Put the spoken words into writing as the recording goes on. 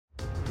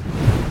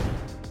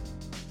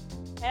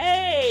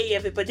Hey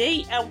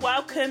everybody, and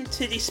welcome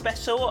to this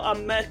special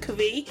on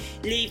Mercury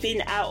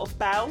leaving out of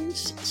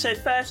bounds. So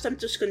first I'm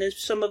just going to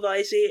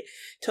summarise it,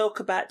 talk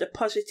about the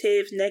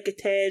positive,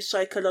 negative,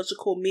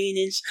 psychological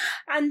meanings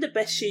and the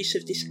best use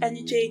of this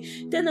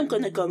energy. Then I'm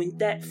going to go in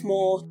depth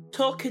more,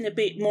 talking a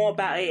bit more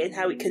about it and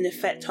how it can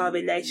affect our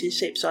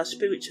relationships, our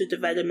spiritual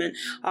development,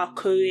 our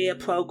career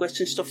progress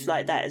and stuff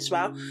like that as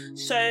well.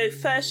 So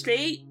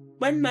firstly,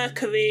 when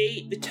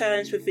Mercury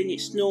returns within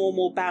its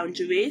normal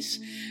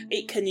boundaries,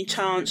 it can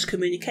enhance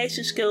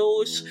communication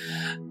skills,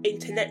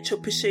 intellectual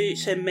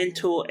pursuits and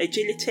mental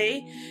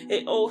agility.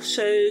 It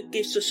also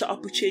gives us an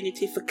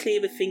opportunity for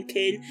clearer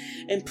thinking,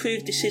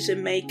 improved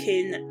decision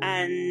making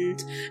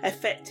and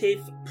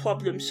effective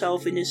problem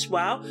solving as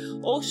well.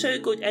 Also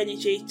good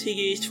energy to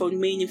use for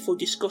meaningful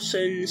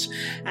discussions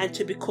and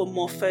to become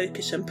more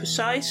focused and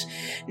precise.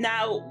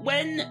 Now,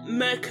 when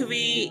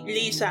Mercury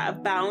leaves out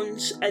of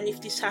bounds, and if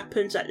this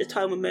happens at the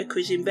time when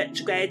Mercury is in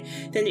retrograde,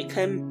 then it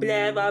can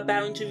blur our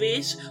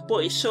boundaries,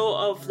 but it sort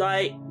of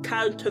like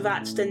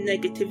counteracts the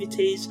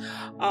negativities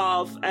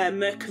of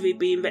Mercury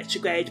being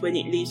retrograde when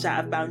it leaves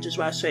out of bounds as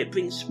well, so it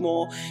brings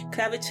more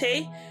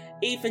clarity.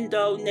 Even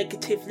though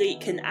negatively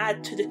it can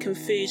add to the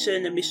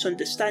confusion and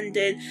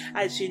misunderstanding.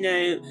 As you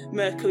know,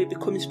 Mercury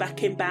becomes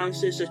back in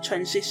bounds as a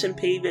transition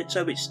period,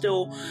 so it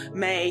still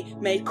may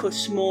make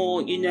us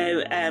more,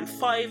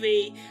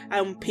 fiery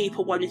and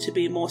people wanting to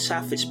be more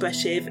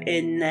self-expressive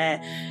in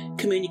their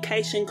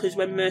communication, because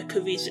when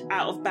Mercury's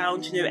out of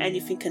bounds,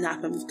 anything can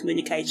happen with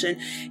communication.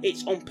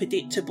 It's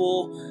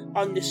unpredictable.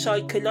 On the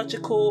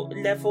psychological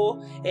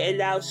level, it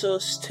allows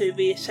us to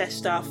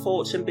reassess our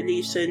thoughts and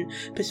beliefs and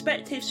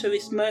perspectives. So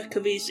if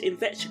Mercury's in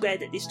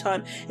retrograde at this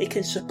time, it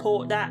can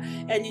support that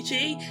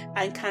energy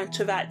and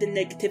counteract the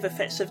negative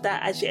effects of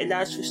that, as it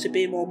allows us to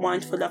be more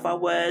mindful of our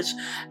words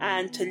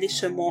and to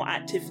listen more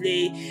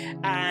actively,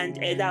 and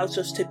it allows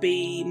us to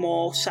be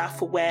more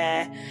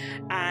self-aware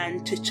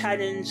and to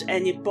challenge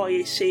any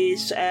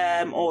biases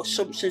or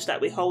assumptions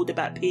that we hold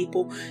about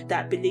people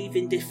that believe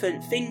in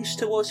different things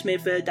to us,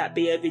 whether that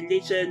be a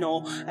religion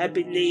or a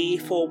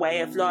belief or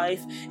way of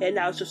life. It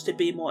allows us to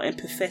be more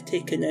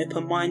empathetic and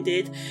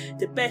open-minded.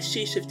 The best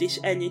use of this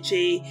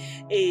energy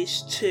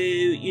is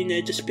to,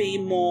 just be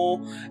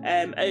more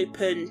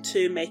open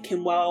to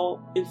making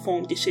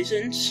well-informed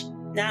decisions.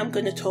 Now I'm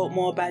going to talk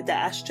more about the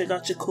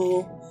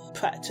astrological,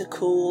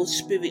 practical,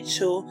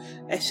 spiritual,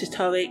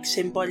 esoteric,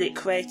 symbolic,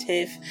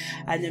 creative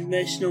and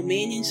emotional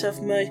meanings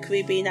of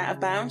Mercury being out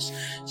of bounds.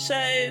 So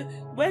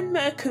when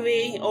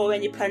Mercury or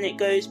any planet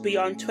goes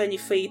beyond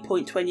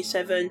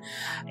 23.27,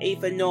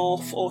 either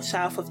north or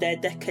south of their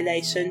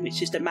declination,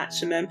 which is the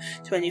maximum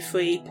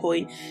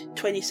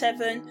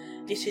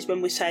 23.27, this is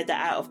when we say they're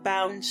out of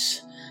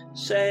bounds.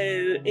 So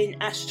in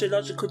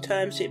astrological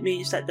terms, it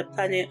means that the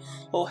planet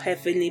or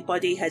heavenly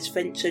body has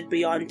ventured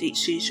beyond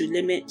its usual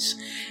limits,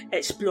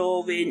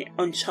 exploring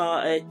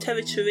uncharted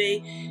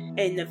territory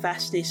in the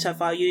vastness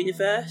of our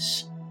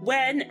universe.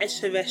 When a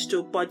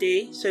terrestrial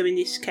body, so in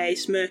this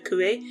case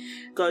Mercury,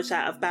 goes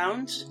out of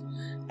bounds,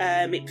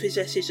 it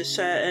possesses a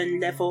certain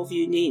level of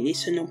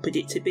uniqueness and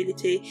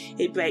unpredictability.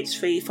 It breaks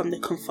free from the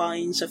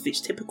confines of its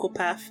typical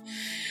path.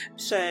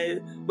 So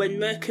when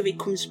Mercury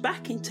comes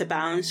back into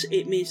bounds,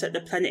 it means that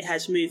the planet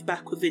has moved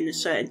back within a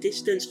certain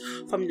distance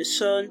from the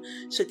Sun.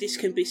 So this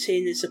can be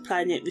seen as the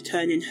planet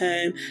returning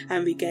home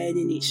and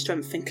regaining its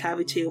strength and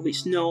clarity of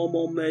its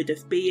normal mode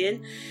of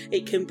being.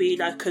 It can be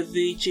like a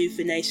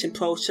rejuvenation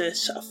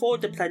process for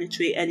the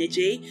planetary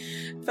energy.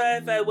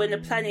 Further, when a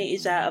planet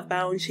is out of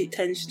bounds, it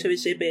tends to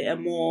exhibit a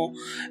more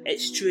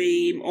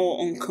extreme or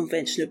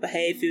unconventional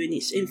behaviour in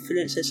its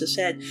influence. As I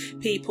said,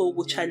 people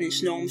will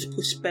challenge norms,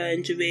 push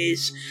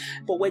boundaries,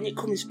 but when it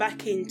comes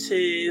back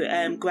into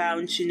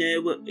grounds,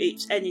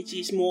 its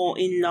energy is more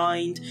in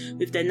line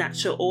with the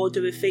natural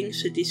order of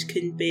things. So this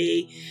can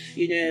be,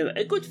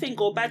 a good thing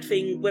or bad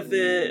thing,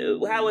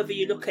 however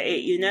you look at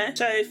it,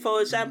 So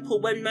for example,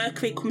 when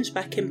Mercury comes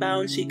back in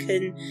bounds, it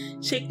can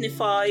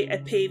signify a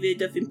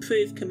period of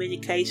improved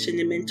communication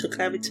and mental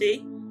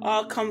clarity.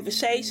 Our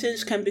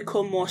conversations can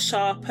become more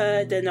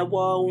sharper than a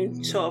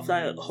one sort of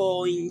like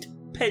horned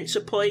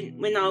pencil point.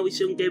 When I was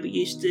younger, we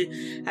used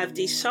to have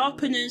these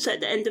sharpeners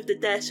at the end of the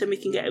desk, and we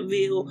can get a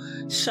real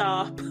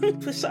sharp,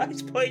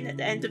 precise point at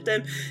the end of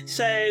them.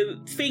 So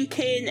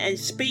thinking and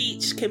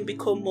speech can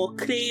become more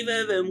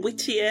clearer and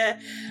wittier,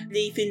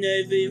 leaving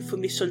no room for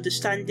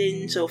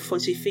misunderstandings or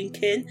fuzzy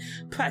thinking.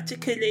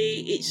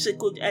 Practically, it's a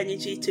good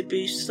energy to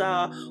boost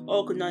our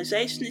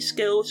organisational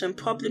skills and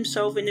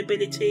problem-solving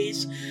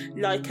abilities.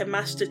 Like a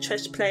master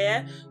chess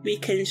player, we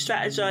can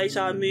strategise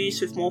our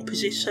moves with more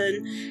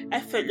precision,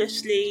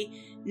 effortlessly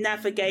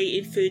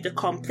navigating through the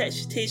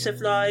complexities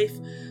of life.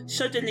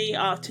 Suddenly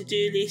our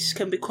to-do list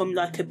can become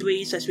like a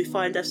breeze as we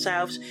find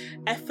ourselves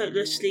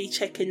effortlessly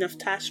checking off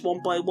tasks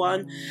one by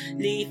one,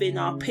 leaving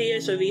our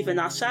peers or even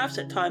ourselves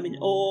at times in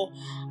awe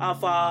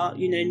of our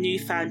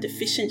newfound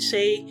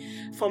efficiency.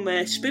 From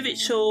a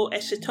spiritual,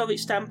 esoteric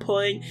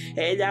standpoint,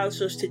 it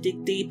allows us to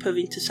dig deeper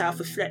into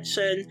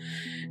self-reflection.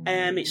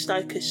 It's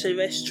like a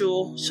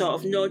celestial sort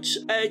of nudge,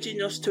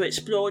 urging us to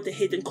explore the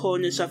hidden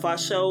corners of our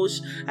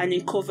souls and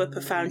uncover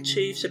profound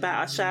truths about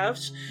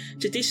ourselves.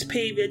 So this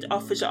period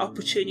offers an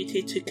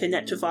opportunity to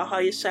connect with our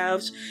higher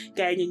selves,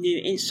 gaining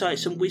new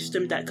insights and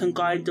wisdom that can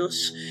guide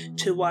us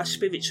to our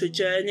spiritual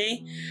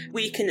journey.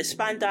 We can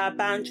expand our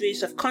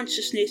boundaries of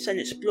consciousness and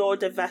explore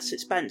the vast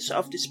expanse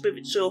of the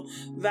spiritual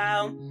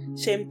realm.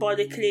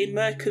 Symbolically,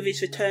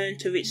 Mercury's return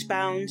to its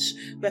bounds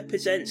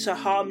represents a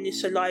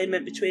harmonious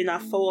alignment between our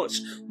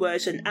thoughts,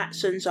 words and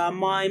actions, our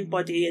mind,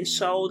 body and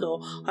soul,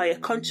 or higher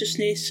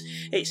consciousness.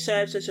 It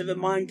serves as a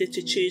reminder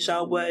to choose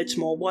our words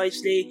more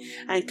wisely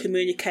and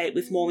communicate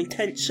with more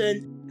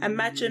intention.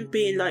 Imagine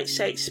being like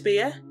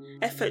Shakespeare,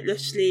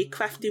 effortlessly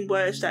crafting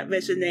words that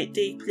resonate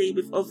deeply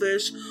with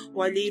others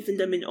while leaving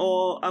them in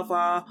awe of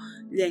our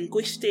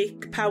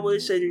linguistic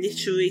powers and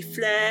literary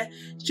flair.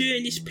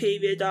 During this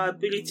period, our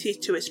ability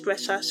to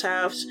express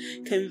ourselves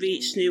can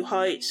reach new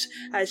heights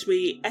as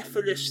we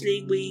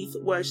effortlessly weave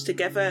words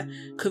together,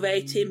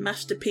 creating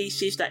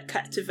masterpieces that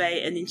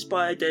captivate and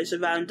inspire those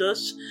around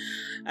us.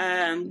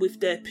 With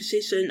the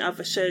precision of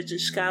a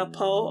surgeon's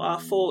scalpel, our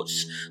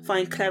thoughts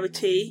find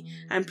clarity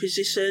and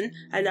precision,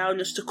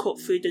 allowing us to cut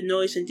through the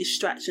noise and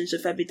distractions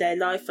of everyday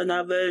life and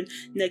our own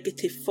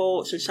negative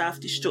thoughts and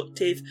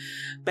self-destructive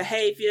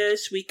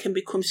behaviours. We can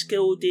become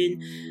skilled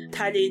in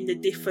telling the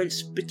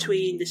difference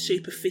between the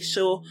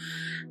superficial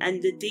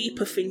and the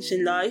deeper things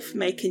in life,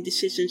 making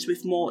decisions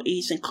with more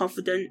ease and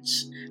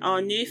confidence.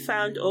 Our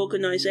newfound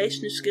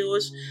organisational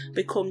skills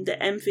become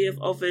the envy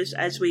of others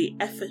as we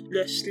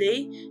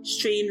effortlessly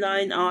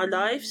streamline our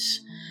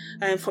lives.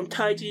 From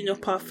tidying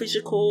up our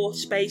physical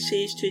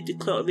spaces to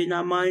decluttering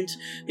our minds,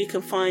 we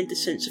can find a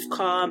sense of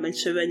calm and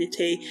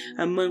serenity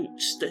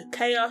amongst the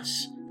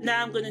chaos.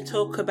 Now I'm going to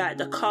talk about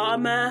the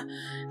karma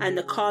and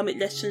the karmic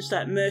lessons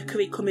that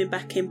Mercury coming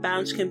back in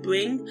bounds can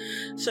bring.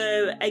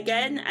 So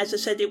again, as I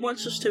said, it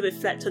wants us to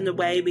reflect on the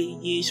way we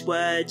use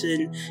words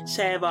and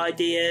say our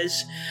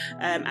ideas,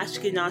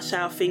 asking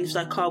ourselves things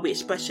like, are we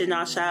expressing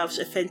ourselves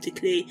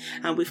authentically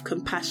and with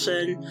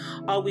compassion?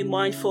 Are we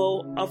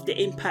mindful of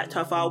the impact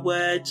of our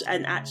words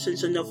and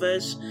actions on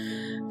others?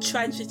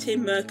 Transiting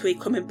Mercury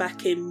coming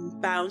back in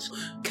bounds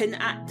can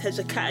act as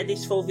a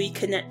catalyst for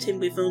reconnecting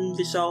with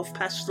unresolved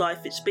past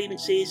life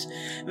experiences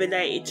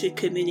related to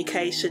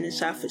communication and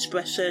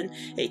self-expression.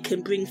 It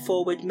can bring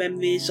forward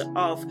memories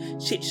of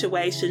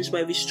situations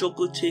where we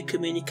struggled to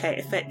communicate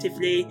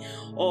effectively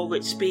or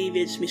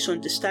experience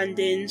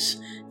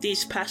misunderstandings.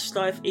 These past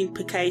life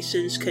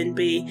implications can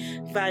be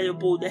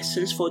valuable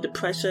lessons for the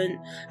present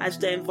as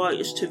they invite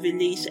us to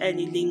release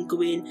any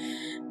lingering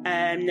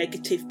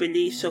negative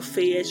beliefs or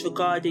fears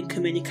regarding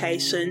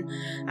communication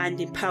and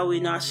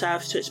empowering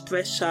ourselves to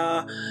express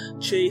our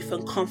truth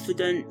and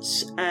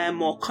confidence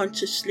more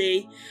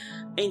consciously.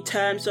 In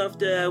terms of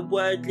the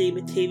worldly,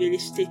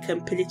 materialistic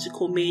and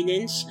political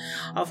meanings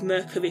of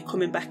Mercury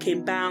coming back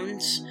in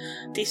bounds,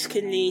 this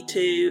can lead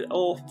to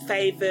or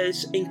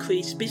favours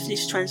increased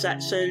business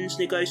transactions,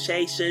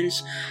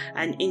 negotiations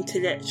and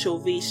intellectual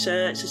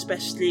research,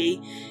 especially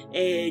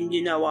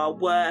in our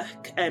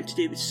work to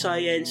do with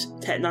science,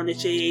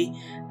 technology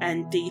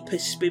and deeper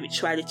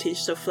spirituality and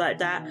stuff like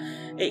that.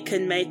 It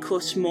can make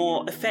us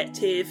more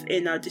effective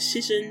in our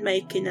decision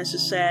making, as I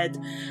said,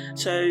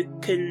 so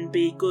can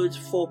be good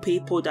for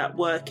people that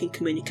work in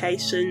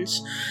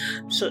communications,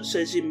 such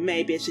as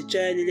maybe as a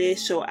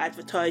journalist or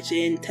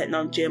advertising,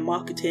 technology and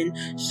marketing,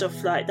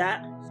 stuff like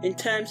that. In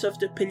terms of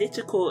the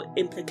political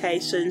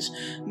implications,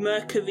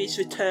 Mercury's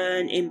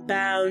return in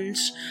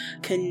bounds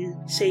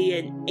can see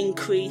an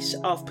increase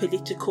of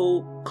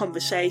political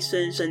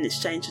conversations and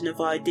exchanging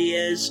of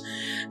ideas,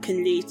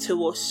 can lead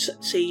to us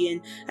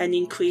seeing an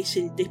increase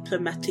in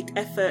diplomatic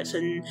efforts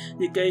and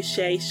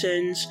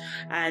negotiations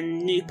and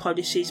new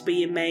policies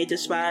being made,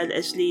 as well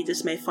as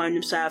leaders may find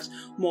themselves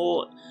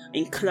more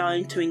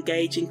inclined to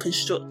engage in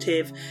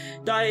constructive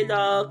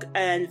dialogue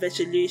and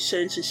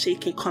resolutions and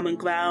seeking common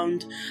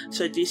ground.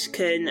 So this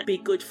can be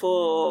good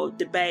for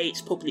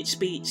debates, public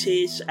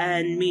speeches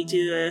and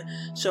media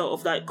sort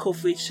of like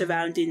coverage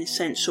surrounding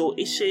essential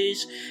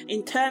issues.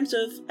 In terms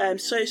of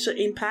social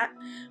impact,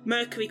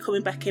 Mercury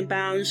coming back in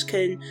bounds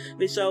can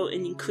result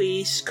in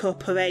increased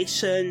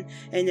cooperation,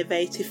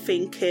 innovative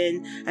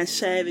thinking and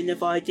sharing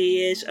of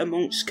ideas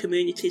amongst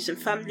communities and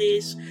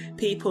families.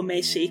 People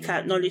may seek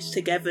out knowledge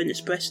together and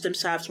express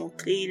themselves more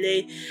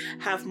clearly,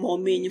 have more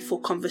meaningful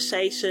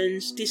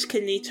conversations. This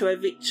can lead to a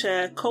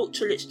richer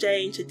cultural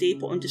exchange, a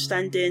deeper for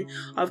understanding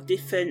of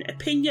different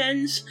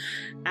opinions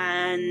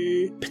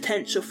and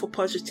potential for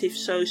positive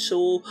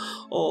social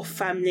or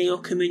family or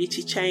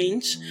community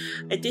change.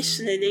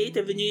 Additionally,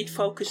 the renewed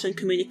focus on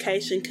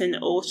communication can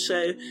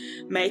also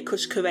make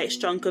us create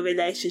stronger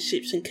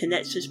relationships and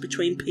connections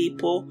between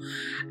people,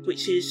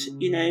 which is,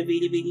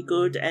 really, really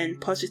good and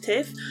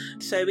positive.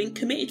 So in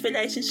committed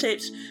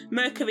relationships,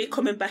 Mercury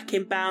coming back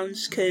in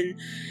bounds can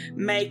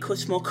make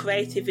us more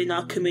creative in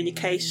our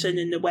communication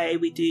and the way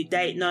we do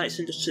date nights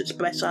and just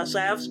express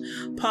ourselves.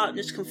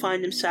 Partners can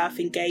find themselves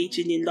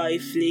engaging in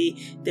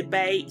lively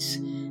debates,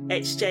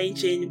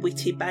 exchanging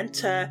witty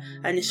banter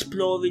and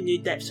exploring new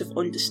depths of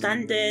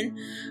understanding.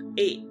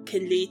 It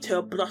can lead to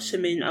a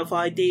blossoming of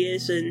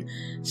ideas and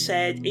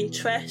shared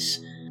interests.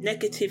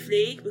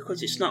 Negatively,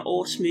 because it's not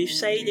all smooth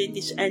sailing,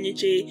 this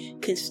energy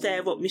can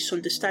stir up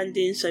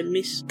misunderstandings and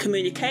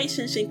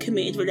miscommunications in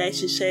committed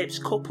relationships.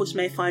 Couples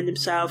may find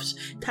themselves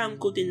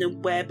tangled in the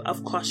web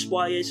of cross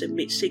wires and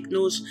mixed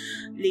signals,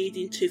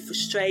 leading to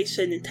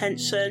frustration and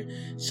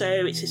tension. So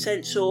it's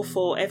essential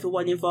for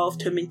everyone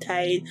involved to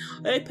maintain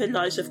open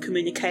lines of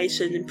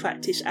communication and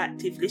practice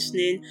active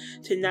listening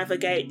to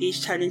navigate these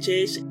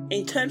challenges.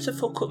 In terms of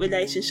hookup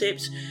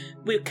relationships,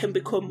 we can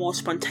become more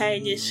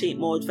spontaneous, seek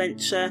more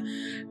adventure,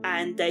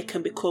 and they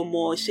can become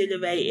more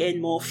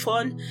exhilarating, more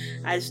fun,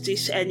 as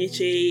this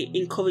energy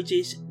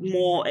encourages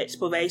more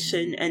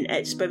exploration and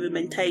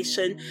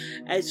experimentation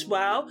as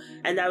well,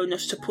 allowing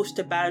us to push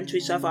the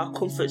boundaries of our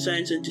comfort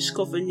zones and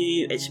discover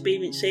new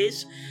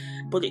experiences.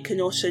 But it can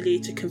also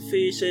lead to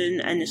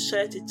confusion and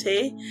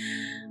uncertainty,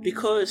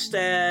 because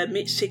the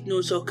mixed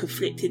signals or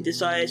conflicting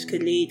desires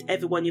can lead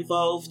everyone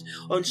involved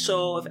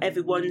unsure of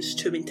everyone's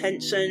true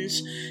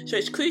intentions. So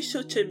it's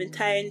crucial to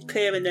maintain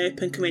clear and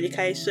open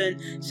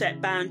communication,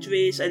 set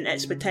boundaries and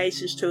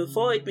expectations to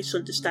avoid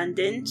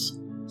misunderstandings.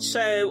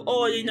 So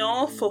all in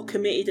all, for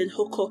committed and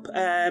hookup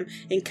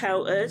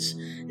encounters,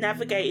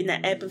 navigating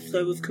the ebb and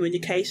flow of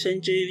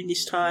communication during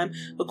this time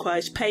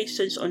requires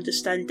patience,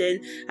 understanding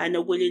and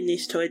a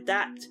willingness to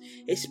adapt.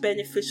 It's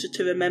beneficial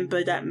to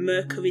remember that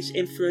Mercury's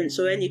influence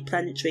or any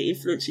planetary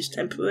influence is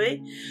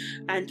temporary,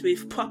 and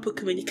with proper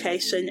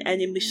communication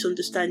any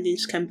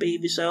misunderstandings can be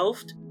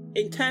resolved.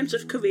 In terms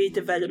of career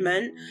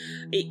development,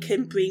 it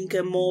can bring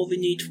a more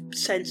renewed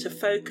sense of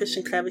focus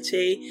and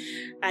clarity,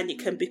 and it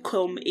can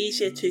become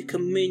easier to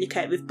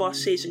communicate with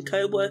bosses and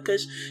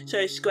co-workers. So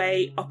it's a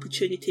great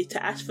opportunity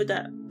to ask for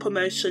that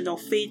promotion or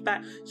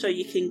feedback so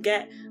you can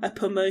get a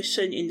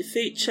promotion in the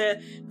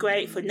future.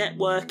 Great for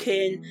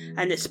networking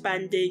and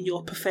expanding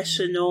your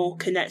professional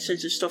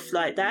connections and stuff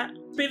like that.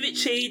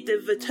 Spiritually,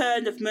 the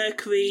return of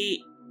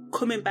Mercury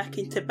coming back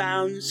into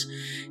bounds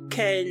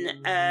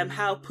can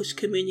help us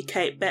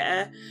communicate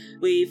better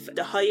with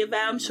the higher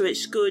realm. So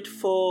it's good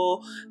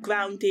for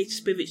grounded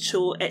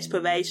spiritual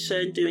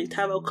exploration, doing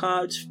tarot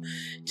cards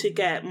to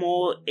get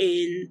more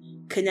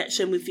in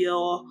connection with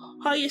your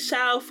higher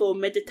self, or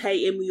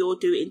meditating. We all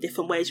do it in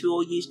different ways. We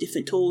all use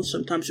different tools.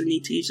 Sometimes we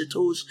need to use the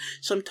tools,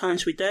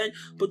 sometimes we don't.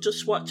 But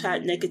just watch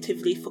out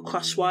negatively for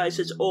crosswires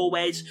as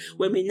always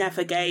when we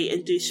navigate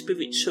and do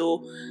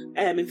spiritual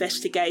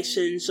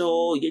investigations,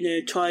 or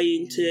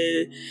trying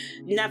to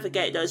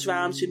navigate those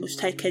realms. We must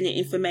take any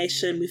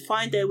information we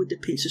find there with a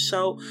pinch of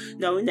salt,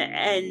 knowing the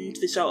end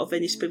result of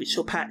any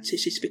spiritual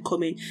practice is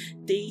becoming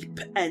deep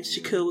and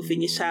secure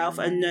within yourself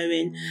and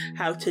knowing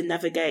how to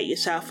navigate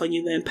yourself on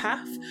your own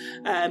path.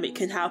 It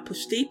can help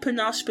us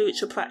deepen our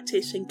spiritual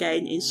practice and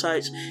gain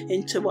insights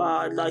into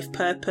our life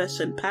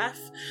purpose and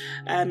path.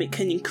 It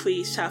can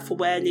increase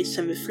self-awareness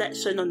and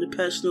reflection on the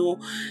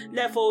personal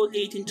level,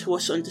 leading to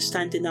us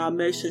understanding our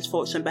emotions,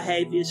 thoughts and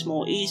behaviours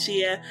more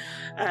easier.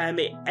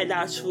 It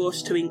allows for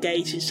us to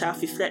engage in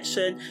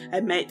self-reflection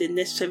and make the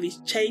necessary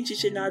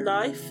changes in our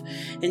life.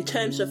 In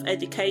terms of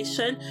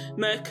education,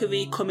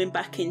 Mercury coming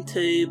back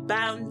into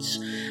bounds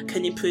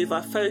can improve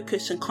our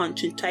focus and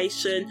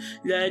concentration.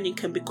 Learning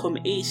can become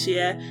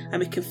easier and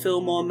we can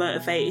feel more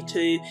motivated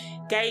to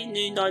gain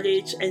new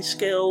knowledge and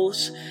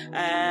skills.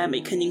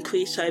 It can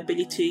increase our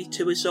ability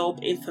to absorb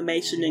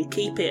information and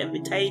keep it and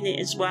retain it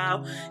as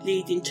well,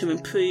 leading to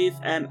improve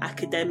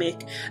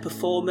academic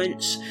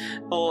performance,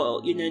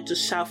 or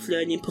just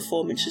self-learning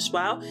performance as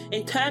well.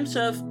 In terms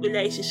of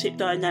relationship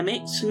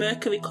dynamics,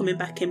 Mercury coming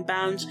back in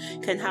bounds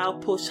can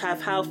help us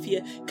have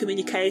healthier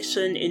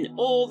communication in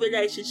all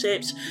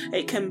relationships.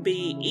 It can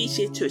be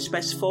easier to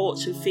express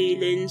thoughts and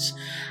feelings.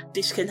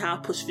 This can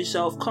help us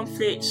resolve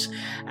conflicts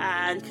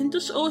and can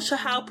just also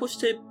help us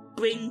to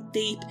bring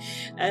deep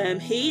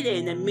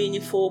healing and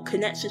meaningful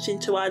connections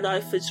into our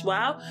life as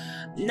well.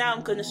 Now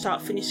I'm going to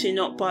start finishing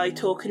up by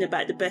talking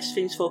about the best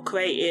things for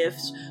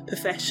creatives,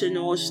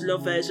 professionals,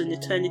 lovers and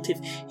alternative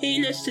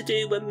healers to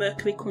do when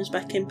Mercury comes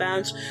back in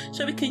bounds.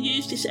 So we can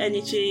use this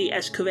energy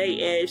as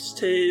creatives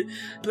to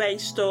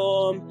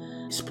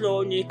brainstorm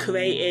explore new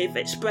creative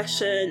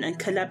expression and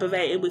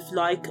collaborating with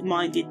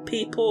like-minded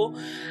people,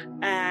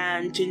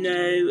 and,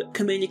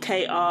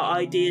 communicate our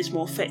ideas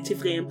more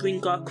effectively and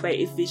bring our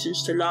creative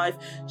visions to life.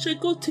 So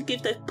good to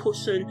give that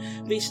push and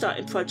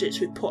restarting projects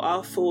we put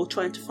off for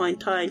trying to find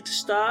time to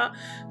start.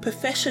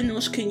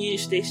 Professionals can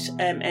use this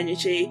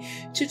energy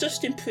to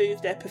just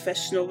improve their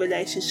professional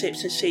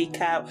relationships and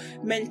seek out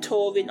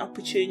mentoring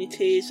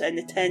opportunities and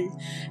attend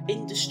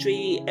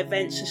industry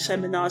events and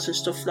seminars and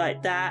stuff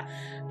like that.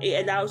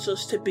 It allows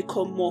us to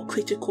become more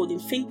critical in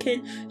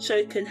thinking, so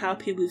it can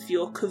help you with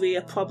your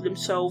career problem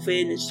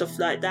solving and stuff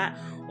like that.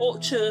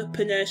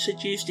 Entrepreneurs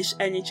should use this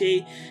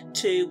energy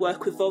to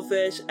work with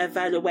others,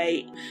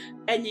 evaluate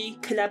any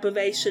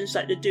collaborations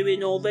that they're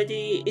doing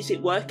already. Is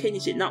it working?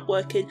 Is it not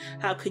working?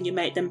 How can you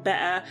make them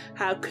better?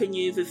 How can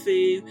you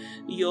review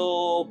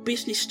your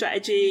business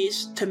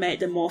strategies to make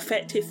them more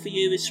effective for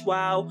you as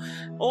well?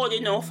 All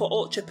in all, for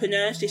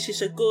entrepreneurs, this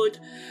is a good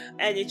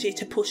energy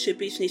to push your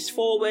business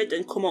forward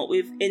and come up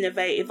with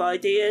innovative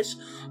ideas.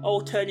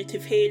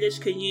 Alternative healers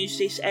can use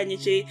this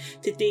energy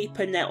to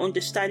deepen their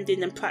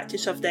understanding and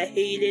practice of their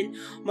healing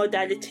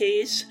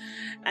modalities,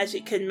 as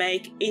it can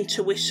make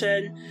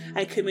intuition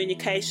and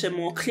communication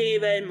more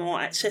clearer and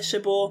more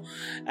accessible.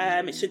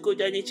 It's a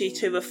good energy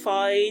to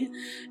refine,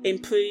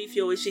 improve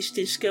your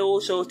existing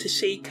skills, or to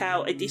seek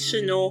out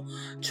additional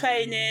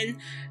training,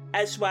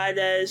 as well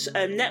as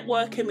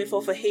networking with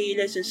other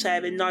healers and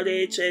sharing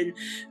knowledge and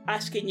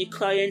asking your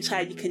clients how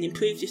you can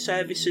improve your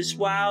service as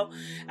well.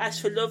 As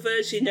for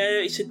lovers,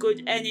 it's a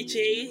good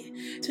energy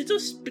to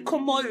just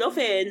become more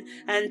loving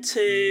and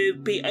to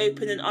be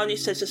open and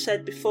honest, as I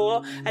said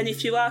before. And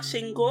if you are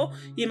single,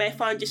 you may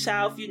find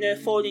yourself,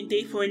 falling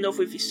deeper in love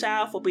with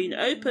yourself, or being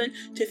open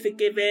to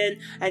forgiving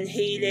and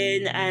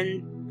healing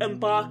and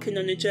embarking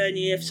on a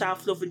journey of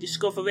self-love and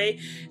discovery.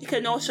 It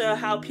can also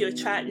help you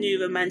attract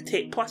new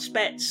romantic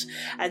prospects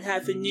and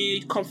have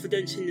renewed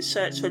confidence in the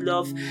search for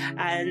love,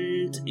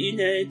 and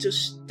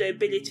just the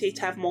ability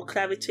to have more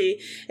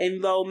clarity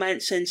in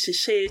romance and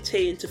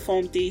sincerity, and to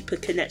form deeper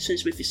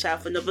connections with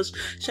yourself and others.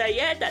 So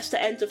that's the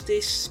end of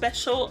this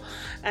special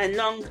and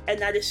long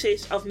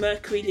analysis of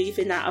Mercury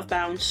leaving out of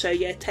bounds. So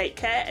take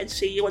care and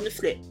see you on the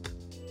flip.